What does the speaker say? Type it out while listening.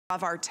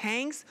love our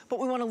tanks, but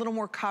we want a little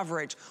more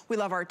coverage. We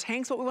love our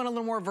tanks, but we want a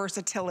little more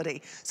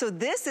versatility. So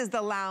this is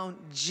the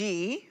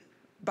LounGy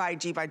by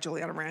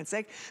Giuliana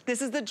LounGy.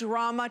 This is the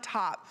drama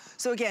top.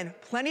 So again,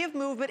 plenty of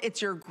movement.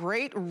 It's your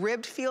great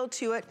ribbed feel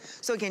to it.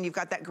 So again, you've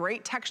got that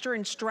great texture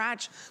and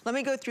stretch. Let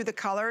me go through the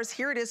colors.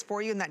 Here it is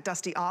for you in that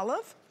dusty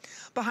olive.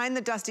 Behind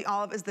the dusty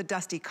olive is the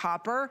dusty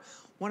copper,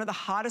 one of the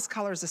hottest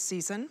colors this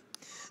season.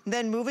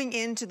 Then moving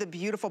into the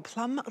beautiful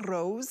plum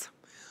rose.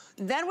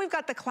 Then we've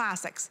got the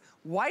classics,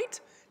 white,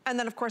 and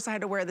then of course I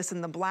had to wear this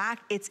in the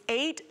black. It's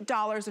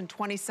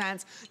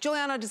 $8.20.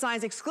 Giuliana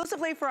designs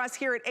exclusively for us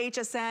here at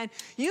HSN.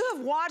 You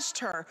have watched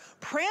her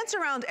prance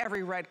around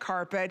every red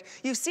carpet.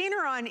 You've seen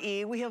her on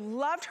E! We have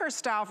loved her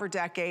style for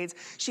decades.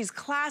 She's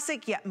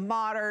classic yet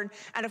modern.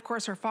 And of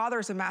course her father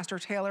is a master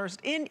tailor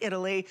in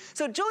Italy.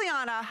 So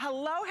Giuliana,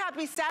 hello,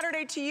 happy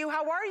Saturday to you.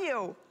 How are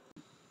you?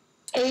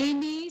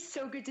 Amy,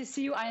 so good to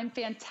see you. I am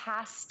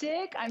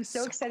fantastic. I'm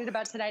so excited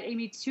about tonight.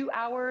 Amy, 2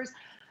 hours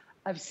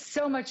of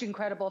so much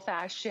incredible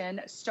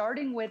fashion,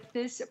 starting with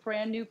this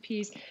brand new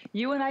piece.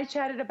 You and I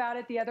chatted about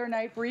it the other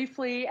night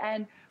briefly,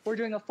 and we're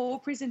doing a full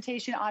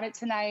presentation on it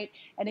tonight,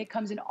 and it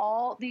comes in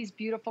all these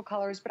beautiful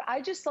colors. But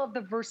I just love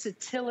the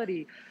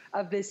versatility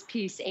of this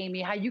piece, Amy,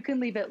 how you can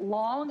leave it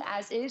long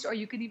as is, or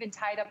you can even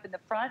tie it up in the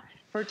front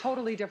for a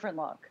totally different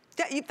look.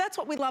 That's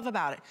what we love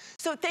about it.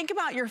 So think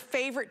about your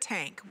favorite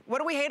tank. What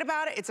do we hate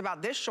about it? It's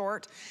about this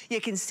short.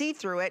 You can see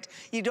through it.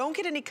 You don't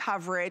get any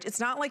coverage. It's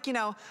not like, you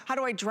know, how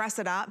do I dress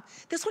it up?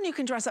 This one you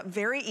can dress up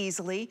very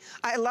easily.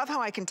 I love how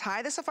I can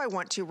tie this if I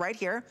want to right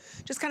here.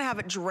 Just kind of have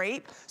it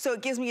drape so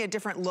it gives me a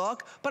different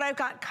look. But I've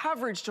got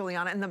coverage,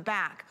 Giuliana, in the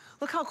back.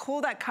 Look how cool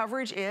that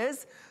coverage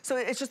is. So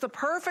it's just the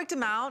perfect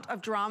amount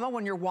of drama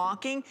when you're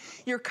walking.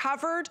 You're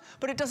covered,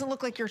 but it doesn't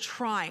look like you're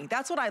trying.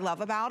 That's what I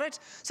love about it.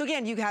 So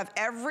again, you have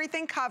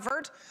everything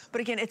covered,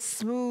 but again, it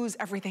smooths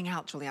everything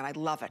out, Giuliana. I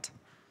love it.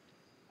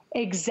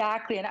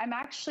 Exactly, and I'm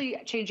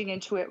actually changing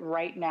into it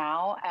right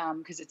now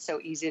because it's so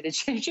easy to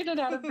change in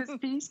and out of this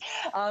piece.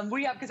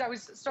 Because I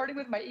was starting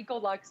with my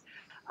Ecolux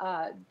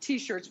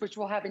t-shirts, which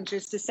we'll have in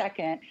just a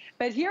second.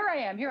 But here I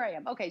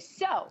am. Okay,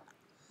 so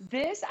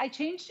this, I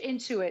changed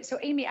into it. So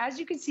Amy, as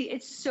you can see,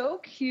 it's so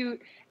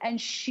cute and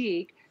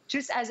chic,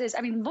 just as is. I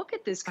mean, look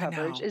at this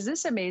coverage. Is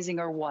this amazing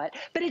or what?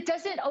 But it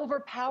doesn't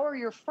overpower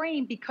your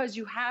frame because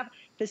you have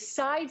the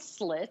side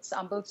slits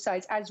on both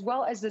sides, as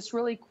well as this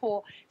really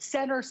cool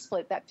center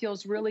split that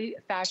feels really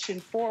fashion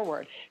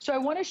forward. So I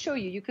want to show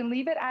you, you can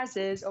leave it as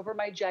is over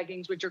my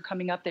jeggings, which are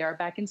coming up. They are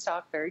back in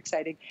stock, very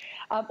exciting.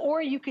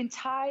 Or you can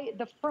tie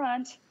the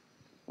front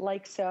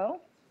like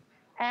so.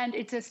 And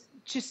it's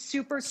just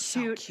super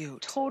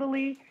cute,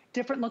 totally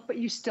different look, but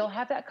you still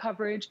have that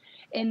coverage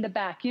in the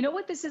back. You know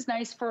what this is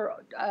nice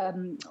for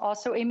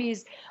also, Amy,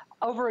 is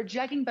over a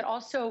jegging, but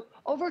also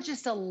over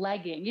just a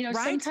legging. You know,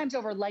 sometimes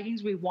over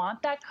leggings, we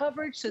want that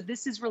coverage. So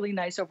this is really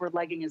nice over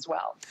legging as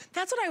well.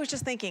 That's what I was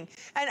just thinking.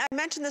 And I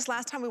mentioned this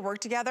last time we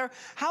worked together.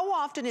 How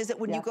often is it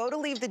when you go to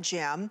leave the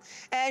gym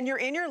and you're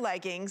in your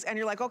leggings and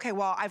you're like, okay,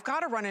 well, I've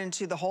got to run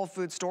into the Whole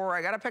Foods store.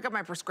 I got to pick up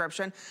my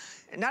prescription.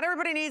 Not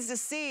everybody needs to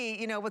see,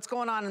 you know, what's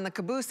going on in the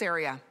caboose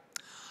area.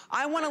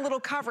 I want a little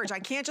coverage. I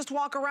can't just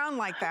walk around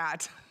like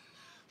that.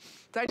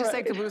 Did I just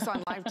say caboose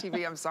on live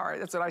TV? I'm sorry.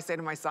 That's what I say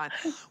to my son.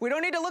 We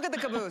don't need to look at the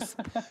caboose.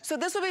 So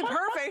this would be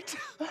perfect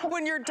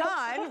when you're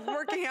done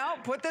working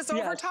out, put this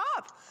over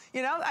top,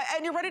 you know,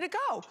 and you're ready to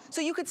go. So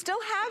you could still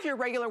have your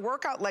regular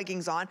workout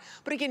leggings on,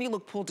 but again, you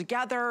look pulled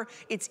together.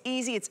 It's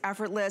easy, it's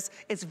effortless.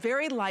 It's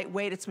very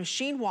lightweight. It's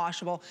machine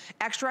washable,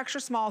 extra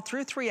small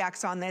through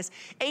 3X on this.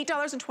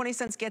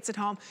 $8.20 gets it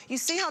home. You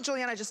see how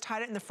Giuliana just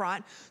tied it in the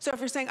front? So if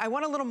you're saying, I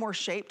want a little more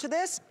shape to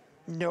this,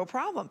 no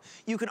problem.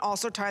 You can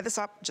also tie this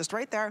up just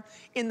right there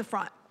in the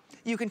front.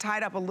 You can tie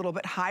it up a little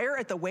bit higher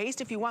at the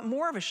waist if you want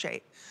more of a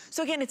shape.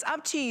 So again, it's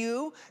up to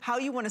you how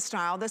you want to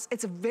style this.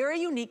 It's a very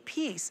unique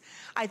piece.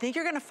 I think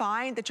you're going to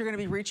find that you're going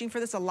to be reaching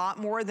for this a lot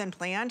more than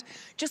planned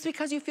just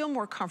because you feel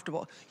more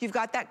comfortable. You've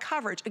got that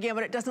coverage. Again,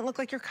 but it doesn't look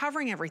like you're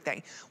covering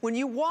everything. When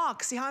you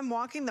walk, see how I'm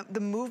walking? The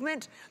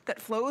movement that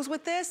flows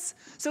with this?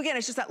 So again,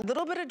 it's just that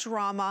little bit of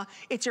drama.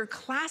 It's your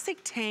classic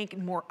tank,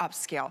 more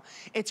upscale.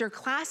 It's your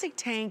classic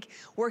tank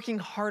working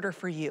harder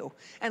for you.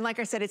 And like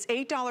I said, it's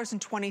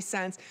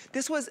 $8.20.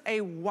 This was a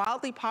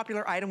wildly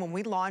popular item when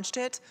we launched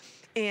it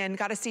in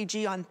Gotta See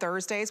G on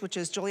Thursdays, which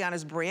is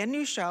Giuliana's brand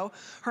new show.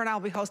 Her and I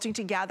will be hosting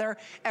together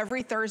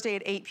every Thursday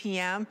at 8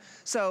 p.m.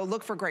 So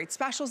look for great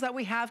specials that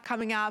we have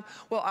coming up.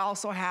 We'll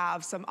also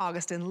have some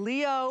August and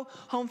Leo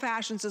home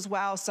fashions as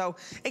well. So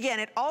again,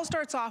 it all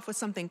starts off with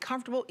something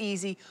comfortable,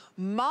 easy,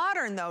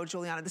 modern though,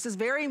 Giuliana. This is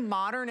very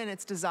modern in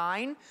its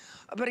design,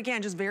 but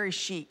again, just very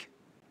chic.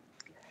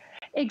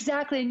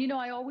 Exactly, and you know,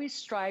 I always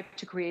strive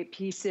to create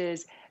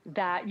pieces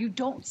that you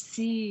don't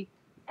see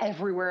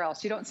everywhere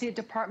else. You don't see at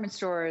department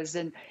stores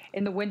and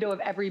in the window of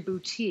every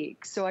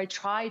boutique. So I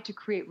try to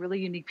create really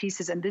unique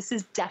pieces, and this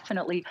is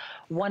definitely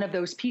one of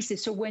those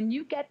pieces. So when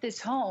you get this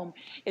home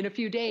in a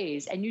few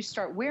days and you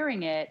start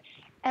wearing it,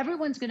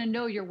 everyone's going to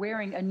know you're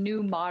wearing a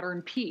new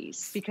modern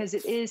piece because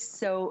it is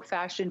so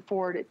fashion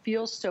forward. It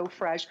feels so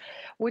fresh.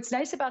 What's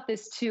nice about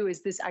this too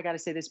is this, I got to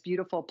say, this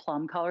beautiful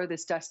plum color,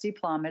 this dusty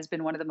plum has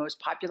been one of the most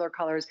popular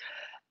colors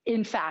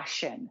in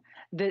fashion,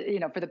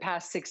 for the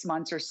past 6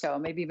 months or so,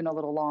 maybe even a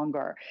little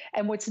longer.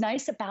 And what's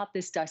nice about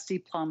this dusty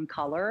plum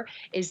color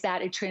is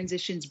that it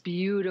transitions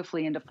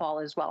beautifully into fall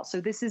as well. So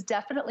this is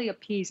definitely a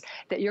piece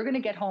that you're going to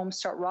get home,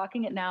 start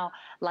rocking it now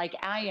like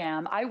I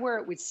am. I wear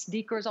it with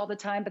sneakers all the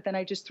time, but then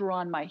I just throw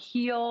on my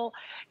heel.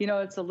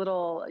 It's a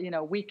little,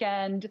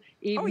 weekend,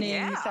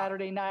 evening,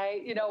 Saturday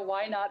night,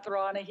 why not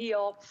throw on a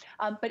heel?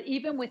 But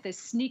even with a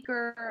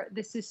sneaker,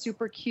 this is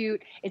super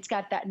cute. It's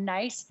got that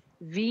nice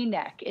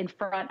V-neck in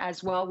front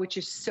as well, which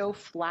is so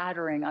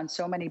flattering on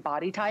so many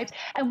body types.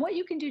 And what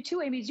you can do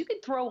too, Amy, is you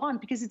can throw on,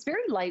 because it's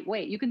very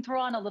lightweight, you can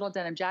throw on a little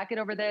denim jacket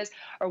over this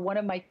or one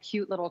of my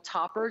cute little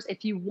toppers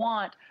if you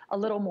want a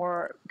little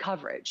more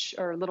coverage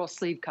or a little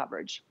sleeve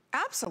coverage.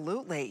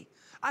 Absolutely.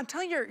 I'm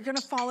telling you, you're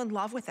gonna fall in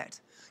love with it.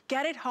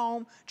 Get it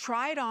home,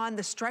 try it on.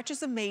 The stretch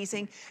is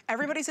amazing.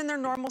 Everybody's in their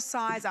normal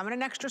size. I'm in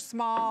an extra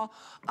small.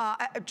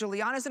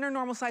 Giuliana's in her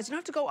normal size. You don't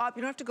have to go up,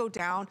 you don't have to go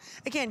down.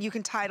 Again, you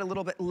can tie it a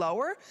little bit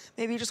lower.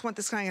 Maybe you just want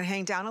this kind of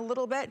hang down a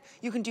little bit.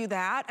 You can do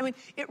that. I mean,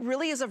 it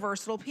really is a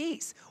versatile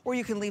piece. Or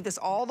you can leave this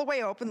all the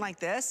way open like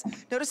this.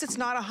 Notice it's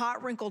not a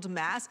hot wrinkled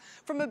mess.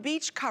 From a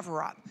beach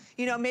cover up.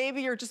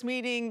 Maybe you're just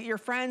meeting your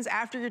friends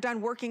after you're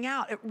done working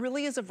out. It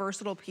really is a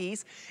versatile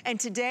piece. And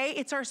today,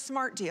 it's our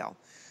smart deal.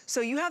 So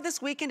you have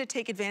this weekend to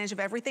take advantage of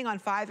everything on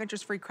 5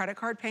 interest-free credit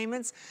card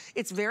payments.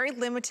 It's very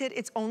limited.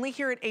 It's only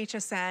here at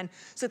HSN.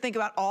 So think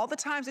about all the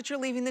times that you're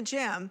leaving the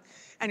gym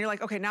and you're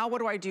like, okay, now what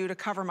do I do to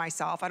cover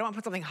myself? I don't want to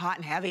put something hot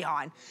and heavy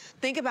on.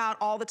 Think about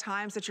all the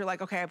times that you're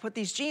like, okay, I put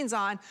these jeans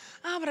on,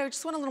 but I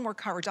just want a little more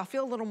coverage. I'll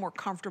feel a little more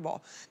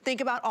comfortable.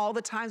 Think about all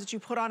the times that you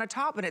put on a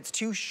top and it's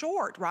too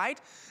short, right?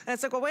 And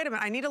it's like, well, wait a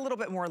minute, I need a little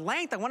bit more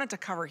length. I want it to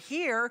cover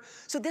here.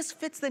 So this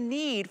fits the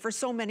need for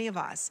so many of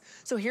us.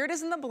 So here it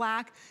is in the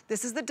black.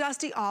 This is the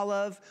dusty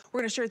olive. We're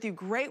gonna share with you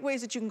great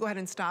ways that you can go ahead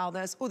and style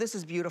this. Oh, this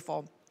is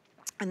beautiful.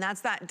 And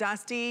that's that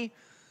dusty,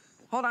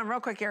 hold on real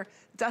quick here,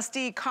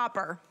 dusty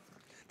copper.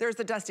 There's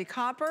the dusty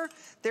copper.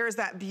 There's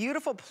that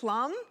beautiful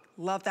plum.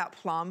 Love that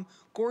plum.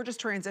 Gorgeous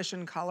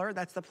transition color.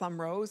 That's the plum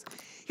rose.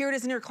 Here it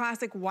is in your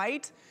classic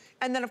white.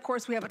 And then of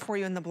course we have it for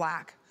you in the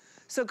black.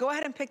 So go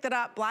ahead and pick that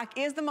up. Black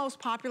is the most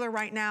popular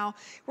right now.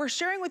 We're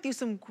sharing with you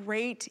some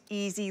great,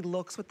 easy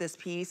looks with this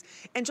piece.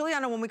 And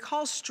Giuliana, when we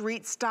call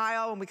street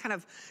style, when we kind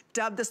of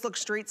dub this look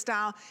street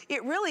style,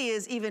 it really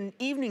is even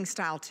evening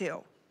style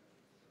too.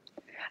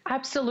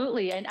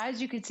 Absolutely. And as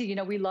you can see,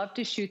 we love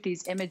to shoot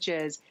these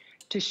images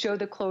to show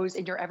the clothes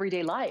in your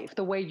everyday life,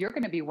 the way you're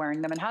going to be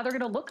wearing them and how they're going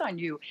to look on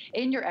you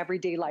in your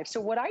everyday life. So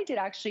what I did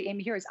actually,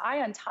 Amy, here is I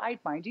untied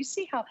mine. Do you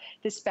see how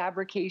this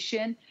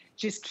fabrication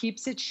just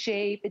keeps its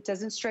shape? It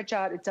doesn't stretch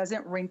out. It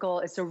doesn't wrinkle.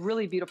 It's a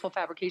really beautiful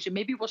fabrication.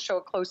 Maybe we'll show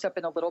a close up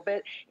in a little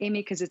bit, Amy,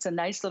 because it's a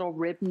nice little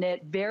rib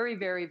knit, very,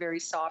 very, very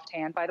soft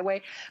hand, by the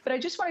way. But I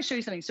just want to show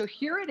you something. So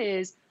here it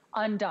is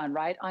undone,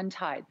 right?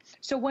 Untied.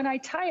 So when I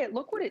tie it,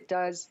 look what it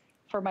does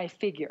for my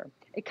figure.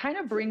 It kind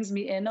of brings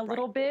me in a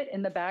little bit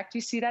in the back. Do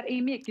you see that,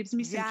 Amy? It gives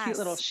me some cute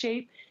little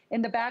shape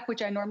in the back,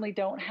 which I normally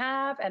don't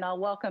have, and I'll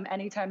welcome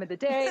any time of the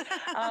day.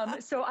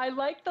 So I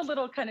like the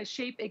little kind of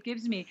shape it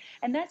gives me.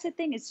 And that's the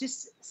thing, it's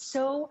just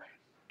so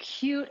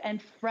cute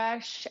and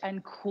fresh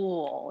and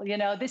cool.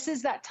 This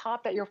is that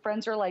top that your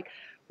friends are like,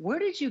 where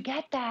did you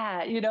get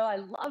that? I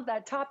love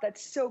that top.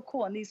 That's so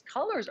cool. And these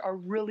colors are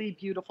really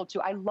beautiful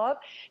too. I love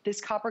this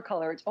copper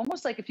color. It's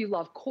almost like if you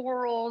love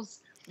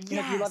corals, if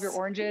you love your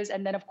oranges.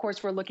 And then of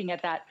course we're looking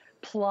at that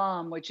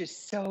plum, which is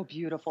so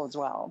beautiful as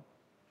well.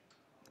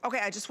 Okay,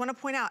 I just want to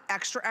point out,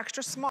 extra,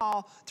 extra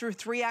small through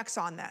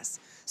 3X on this.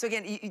 So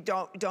again, you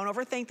don't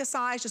overthink the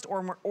size, just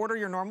order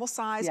your normal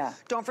size. Yeah.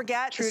 Don't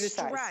forget, true to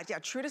size. Yeah,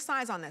 true to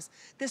size on this.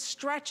 This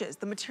stretches,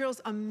 the material's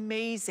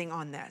amazing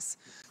on this.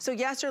 So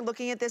yes, you're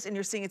looking at this and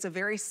you're seeing it's a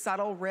very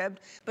subtle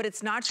ribbed, but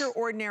it's not your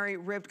ordinary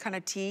ribbed kind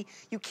of tee.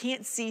 You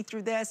can't see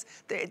through this.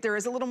 There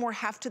is a little more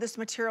heft to this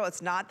material.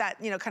 It's not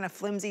that, kind of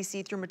flimsy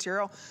see-through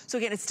material. So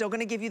again, it's still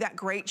gonna give you that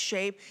great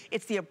shape.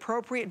 It's the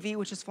appropriate V,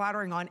 which is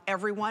flattering on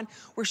everyone.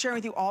 We're sharing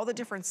with you all the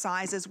different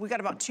sizes. We got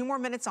about 2 more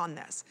minutes on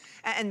this,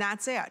 and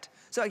that's it.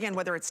 So again,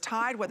 whether it's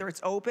tied, whether it's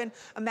open,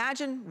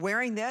 imagine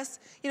wearing this,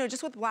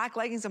 just with black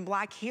leggings and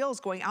black heels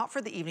going out for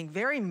the evening.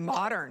 Very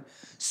modern,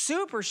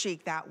 super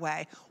chic that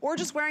way. Or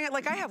just wearing it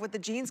like I have with the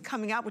jeans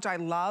coming out, which I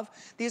love.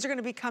 These are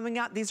gonna be coming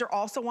out. These are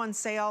also on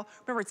sale.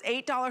 Remember, it's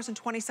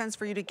 $8.20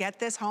 for you to get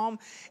this home,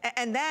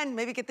 and then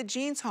maybe get the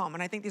jeans home.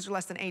 And I think these are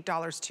less than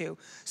 $8 too.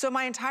 So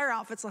my entire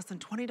outfit's less than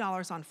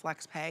 $20 on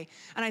FlexPay.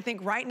 And I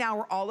think right now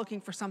we're all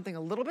looking for something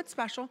a little bit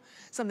special,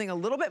 something a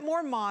little bit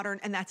more modern,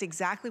 and that's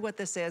exactly what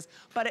this is.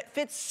 But it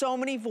fits so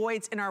many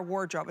voids in our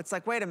wardrobe. It's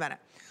like, wait a minute,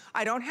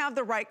 I don't have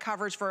the right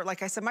coverage for,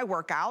 like I said, my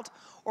workout,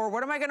 or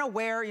what am I gonna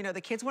wear? The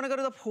kids wanna go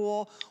to the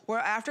pool, or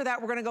after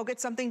that, we're gonna go get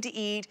something to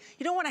eat.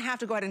 You don't wanna have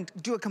to go ahead and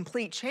do a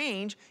complete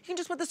change. You can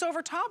just put this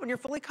over top and you're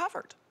fully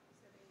covered.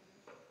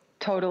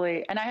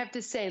 Totally. And I have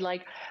to say,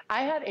 like,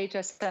 I had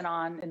HSN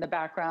on in the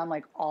background,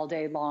 like, all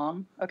day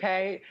long,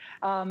 okay?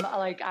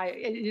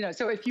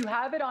 So if you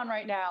have it on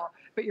right now,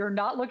 but you're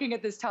not looking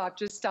at this top,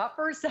 just stop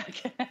for a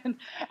second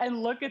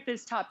and look at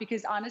this top.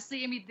 Because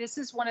honestly, I mean, this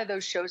is one of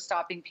those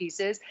show-stopping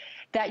pieces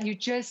that you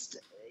just,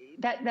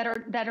 that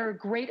are a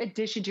great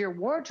addition to your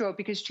wardrobe,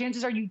 because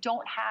chances are you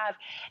don't have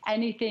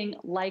anything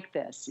like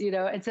this, you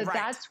know? And so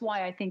that's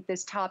why I think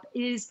this top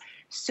is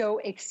so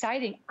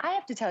exciting. I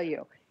have to tell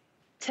you,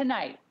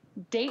 tonight,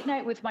 date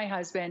night with my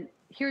husband,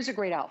 here's a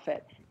great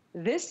outfit.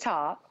 This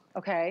top,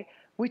 okay,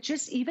 with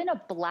just even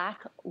a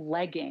black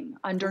legging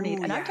underneath.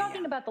 Ooh, and I'm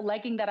talking about the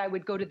legging that I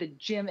would go to the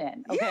gym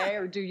in, okay,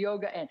 or do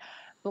yoga in.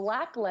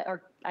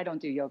 Or I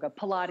don't do yoga,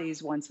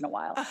 Pilates once in a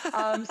while.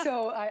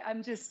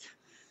 I'm just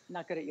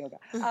not good at yoga.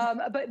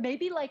 But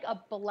maybe like a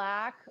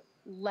black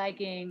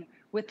legging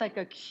with like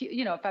a cute,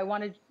 you know, if I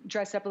want to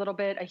dress up a little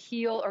bit, a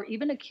heel or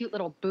even a cute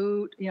little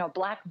boot, you know,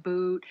 black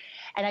boot.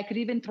 And I could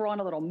even throw on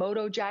a little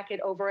moto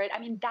jacket over it. I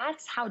mean,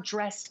 that's how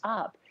dressed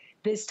up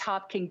this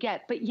top can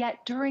get. But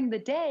yet during the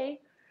day,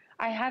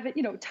 I have it,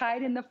 you know,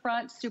 tied in the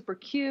front, super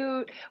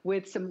cute,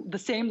 with the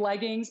same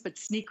leggings, but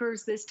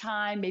sneakers this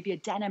time, maybe a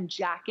denim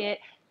jacket.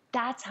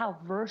 That's how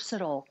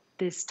versatile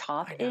this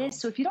top is.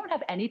 So if you don't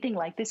have anything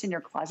like this in your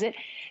closet,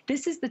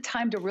 this is the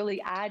time to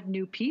really add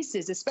new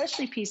pieces,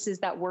 especially pieces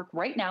that work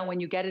right now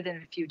when you get it in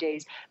a few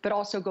days, but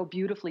also go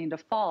beautifully into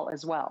fall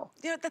as well.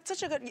 You know, that's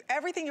such a good,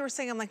 everything you were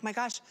saying, I'm like, my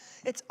gosh,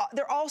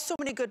 they're all so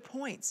many good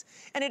points.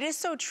 And it is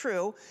so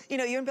true. You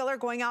know, you and Bill are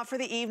going out for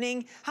the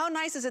evening. How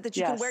nice is it that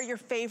you can wear your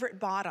favorite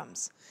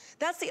bottoms?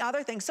 That's the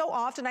other thing. So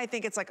often I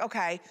think it's like,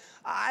 okay,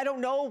 I don't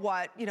know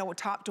what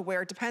top to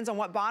wear. It depends on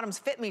what bottoms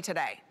fit me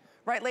today.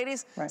 Right,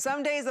 ladies? Right.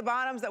 Some days the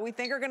bottoms that we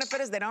think are gonna fit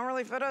us, they don't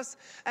really fit us.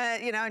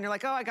 You know, and you're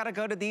like, oh, I gotta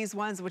go to these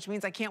ones, which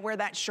means I can't wear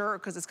that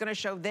shirt because it's gonna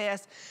show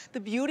this. The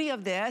beauty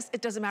of this,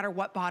 it doesn't matter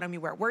what bottom you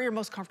wear. Wear your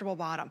most comfortable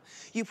bottom.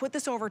 You put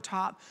this over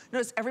top.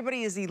 Notice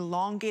everybody is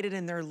elongated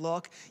in their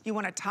look. You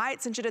wanna tie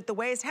it, cinch it at the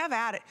waist, have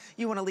at it.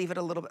 You wanna leave it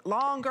a little bit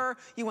longer.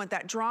 You want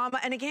that drama.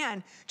 And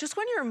again, just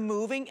when you're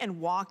moving and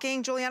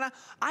walking, Giuliana,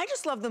 I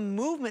just love the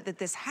movement that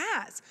this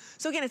has.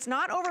 So again, it's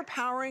not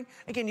overpowering.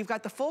 Again, you've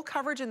got the full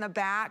coverage in the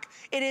back.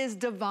 It is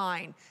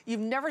divine.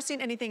 You've never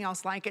seen anything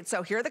else like it.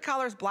 So here are the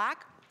colors: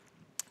 black,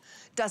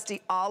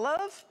 dusty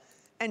olive,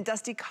 and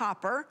dusty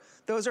copper.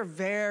 Those are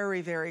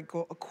very, very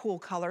cool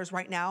colors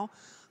right now.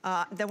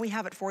 Then we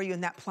have it for you in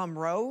that plum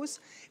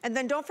rose. And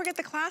then don't forget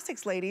the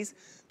classics, ladies.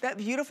 That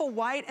beautiful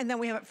white, and then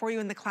we have it for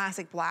you in the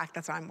classic black.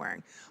 That's what I'm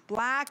wearing.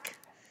 Black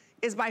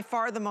is by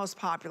far the most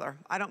popular.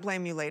 I don't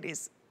blame you,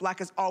 ladies.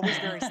 Black is always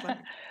very slimming.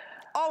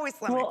 Always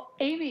slimming. Well,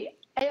 Amy,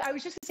 I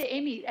was just gonna say,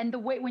 Amy, and the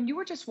way, when you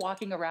were just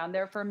walking around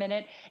there for a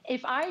minute,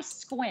 if I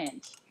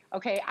squint,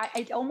 okay,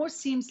 it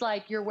almost seems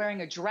like you're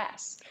wearing a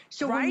dress.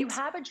 So when you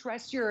have a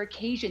dress your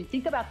occasion,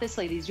 think about this,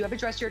 ladies, you have a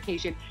dress your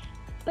occasion,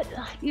 but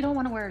you don't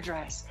wanna wear a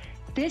dress.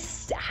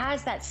 This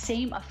has that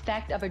same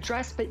effect of a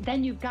dress, but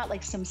then you've got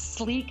like some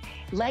sleek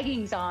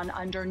leggings on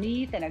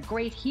underneath and a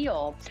great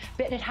heel,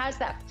 but it has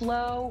that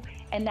flow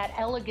and that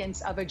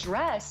elegance of a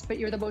dress, but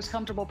you're the most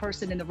comfortable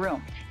person in the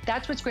room.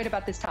 That's what's great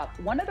about this top.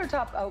 One other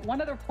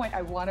point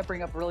I wanna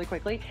bring up really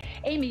quickly.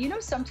 Amy, you know,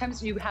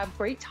 sometimes you have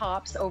great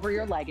tops over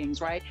your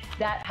leggings, right?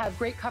 That have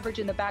great coverage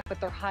in the back, but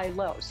they're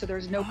high-low. So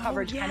there's no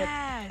coverage kind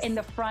of in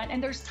the front.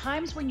 And there's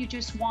times when you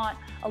just want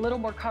a little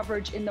more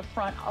coverage in the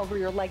front over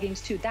your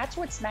leggings too. That's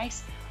what's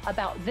nice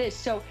about this.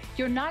 So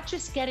you're not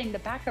just getting the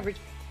back coverage,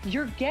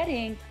 you're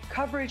getting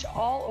coverage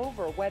all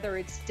over, whether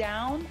it's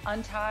down,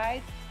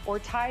 untied, or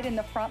tied in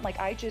the front like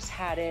I just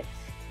had it.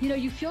 You know,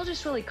 you feel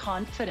just really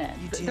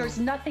confident. There's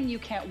nothing you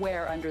can't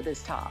wear under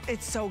this top.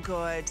 It's so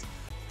good.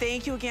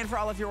 Thank you again for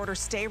all of your orders.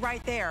 Stay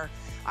right there.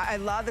 I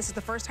love this. Is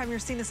the first time you're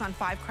seeing this on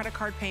 5 credit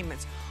card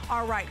payments.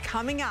 All right,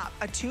 coming up,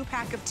 a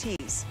 2-pack of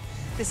tees.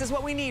 This is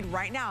what we need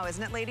right now,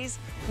 isn't it, ladies?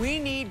 We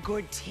need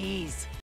good tees.